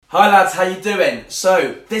Hi lads, how you doing?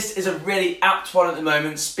 So, this is a really apt one at the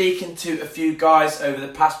moment, speaking to a few guys over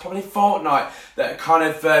the past probably fortnight that are kind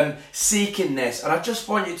of seeking this, and I just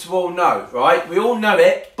want you to all know, right? We all know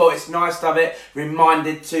it, but it's nice to have it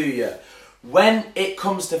reminded to you. When it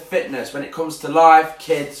comes to fitness, when it comes to life,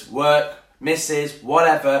 kids, work, misses,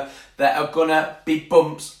 whatever, there are gonna be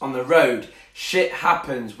bumps on the road. Shit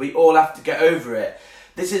happens, we all have to get over it.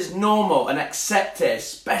 This is normal and accept it,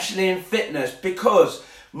 especially in fitness, because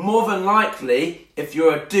more than likely, if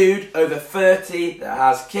you're a dude over 30 that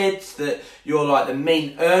has kids, that you're like the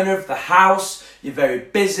main earner of the house, you're very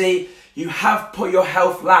busy, you have put your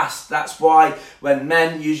health last. That's why when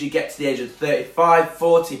men usually get to the age of 35,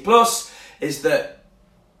 40 plus, is that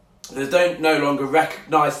they don't no longer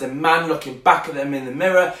recognise the man looking back at them in the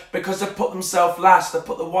mirror because they put themselves last, they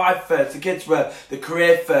put the wife first, the kids first, the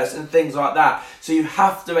career first and things like that. So you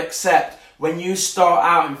have to accept when you start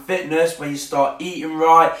out in fitness, when you start eating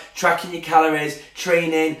right, tracking your calories,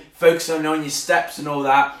 training, focusing on your steps and all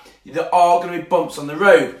that, there are going to be bumps on the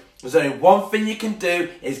road. There's only one thing you can do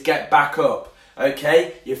is get back up,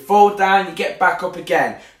 okay? You fall down, you get back up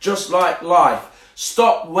again, just like life.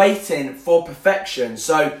 Stop waiting for perfection.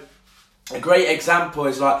 So a great example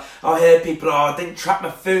is like, I hear people, I didn't track my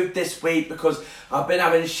food this week because I've been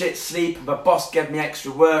having shit sleep and my boss gave me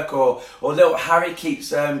extra work, or little Harry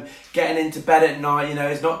keeps getting into bed at night, you know,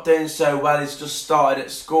 he's not doing so well, he's just started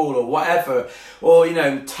at school or whatever, or, you know,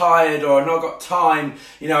 I'm tired or I've not got time,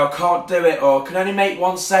 you know, I can't do it, or can only make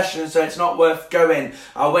one session so it's not worth going,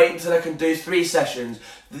 I'll wait until I can do 3 sessions.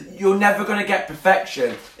 You're never going to get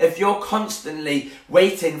perfection if you're constantly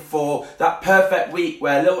waiting for that perfect week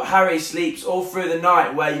where little Harry sleeps all through the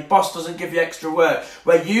night, where your boss doesn't give you extra work,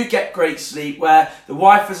 where you get great sleep, where the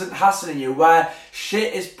wife isn't hassling you, where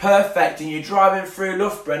shit is perfect and you're driving through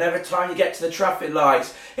Loughborough and every time you get to the traffic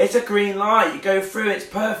lights, it's a green light, you go through, it's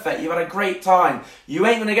perfect, you've had a great time. You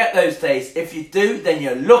ain't going to get those days. If you do, then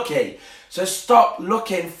you're lucky. So stop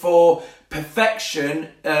looking for perfection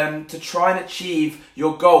to try and achieve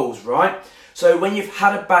your goals, right? So when you've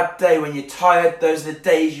had a bad day, when you're tired, those are the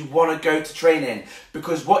days you want to go to training,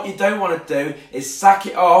 because what you don't want to do is sack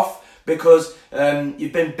it off because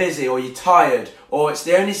you've been busy or you're tired or it's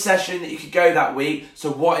the only session that you could go that week,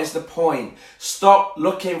 so what is the point? Stop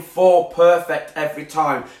looking for perfect every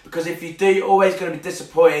time, because if you do, you're always going to be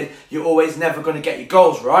disappointed, you're always never going to get your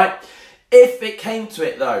goals, right? If it came to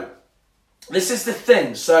it though, this is the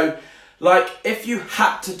thing, so like if you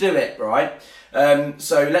had to do it, right?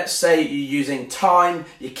 So let's say you're using time,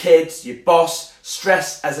 your kids, your boss,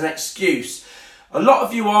 stress as an excuse. A lot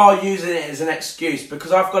of you are using it as an excuse,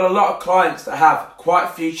 because I've got a lot of clients that have quite a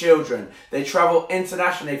few children. They travel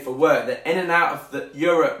internationally for work. They're in and out of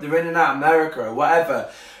Europe, they're in and out of America or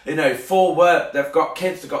whatever. You know, for work, they've got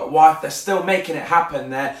kids, they've got a wife, they're still making it happen.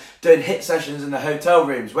 They're doing HIIT sessions in the hotel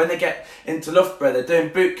rooms. When they get into Loughborough, they're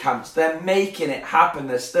doing boot camps. They're making it happen.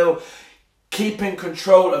 They're still keeping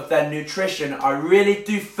control of their nutrition. I really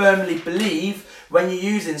do firmly believe when you're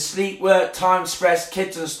using sleep, work, time, stress,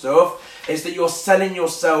 kids and stuff, is that you're selling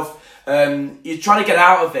yourself, you're trying to get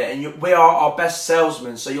out of it, and we are our best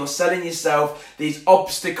salesmen, so you're selling yourself these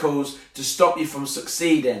obstacles to stop you from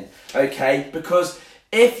succeeding, okay? Because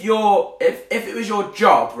if it was your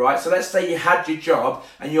job, right, so let's say you had your job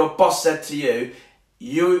and your boss said to you,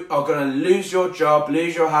 you are going to lose your job,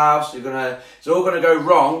 lose your house, it's all going to go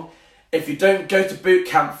wrong. If you don't go to boot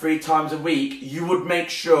camp 3 times a week, you would make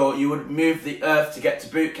sure you would move the earth to get to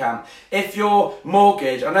boot camp. If your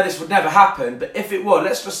mortgage, I know this would never happen, but if it would,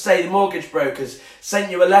 let's just say the mortgage brokers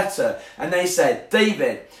sent you a letter and they said,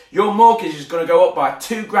 David, your mortgage is going to go up by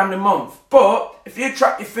 £2,000 a month, but if you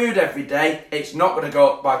track your food every day, it's not going to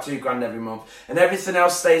go up by £2,000 every month, and everything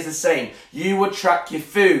else stays the same. You would track your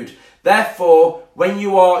food. Therefore, when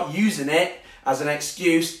you are using it as an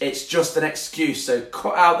excuse, it's just an excuse. So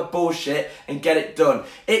cut out the bullshit and get it done.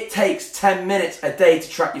 It takes 10 minutes a day to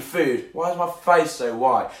track your food. Why is my face so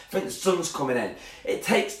white? I think the sun's coming in. It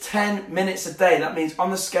takes 10 minutes a day. That means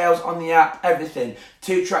on the scales, on the app, everything,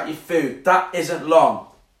 to track your food. That isn't long.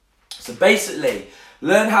 So basically,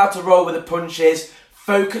 learn how to roll with the punches.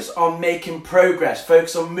 Focus on making progress.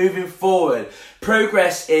 Focus on moving forward.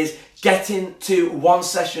 Progress is getting to 1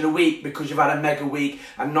 session a week because you've had a mega week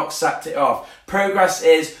and not sacked it off. Progress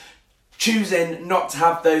is choosing not to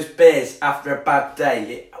have those beers after a bad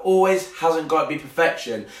day. It always hasn't got to be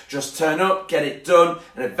perfection. Just turn up, get it done,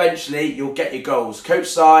 and eventually you'll get your goals. Coach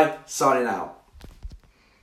Si, signing out.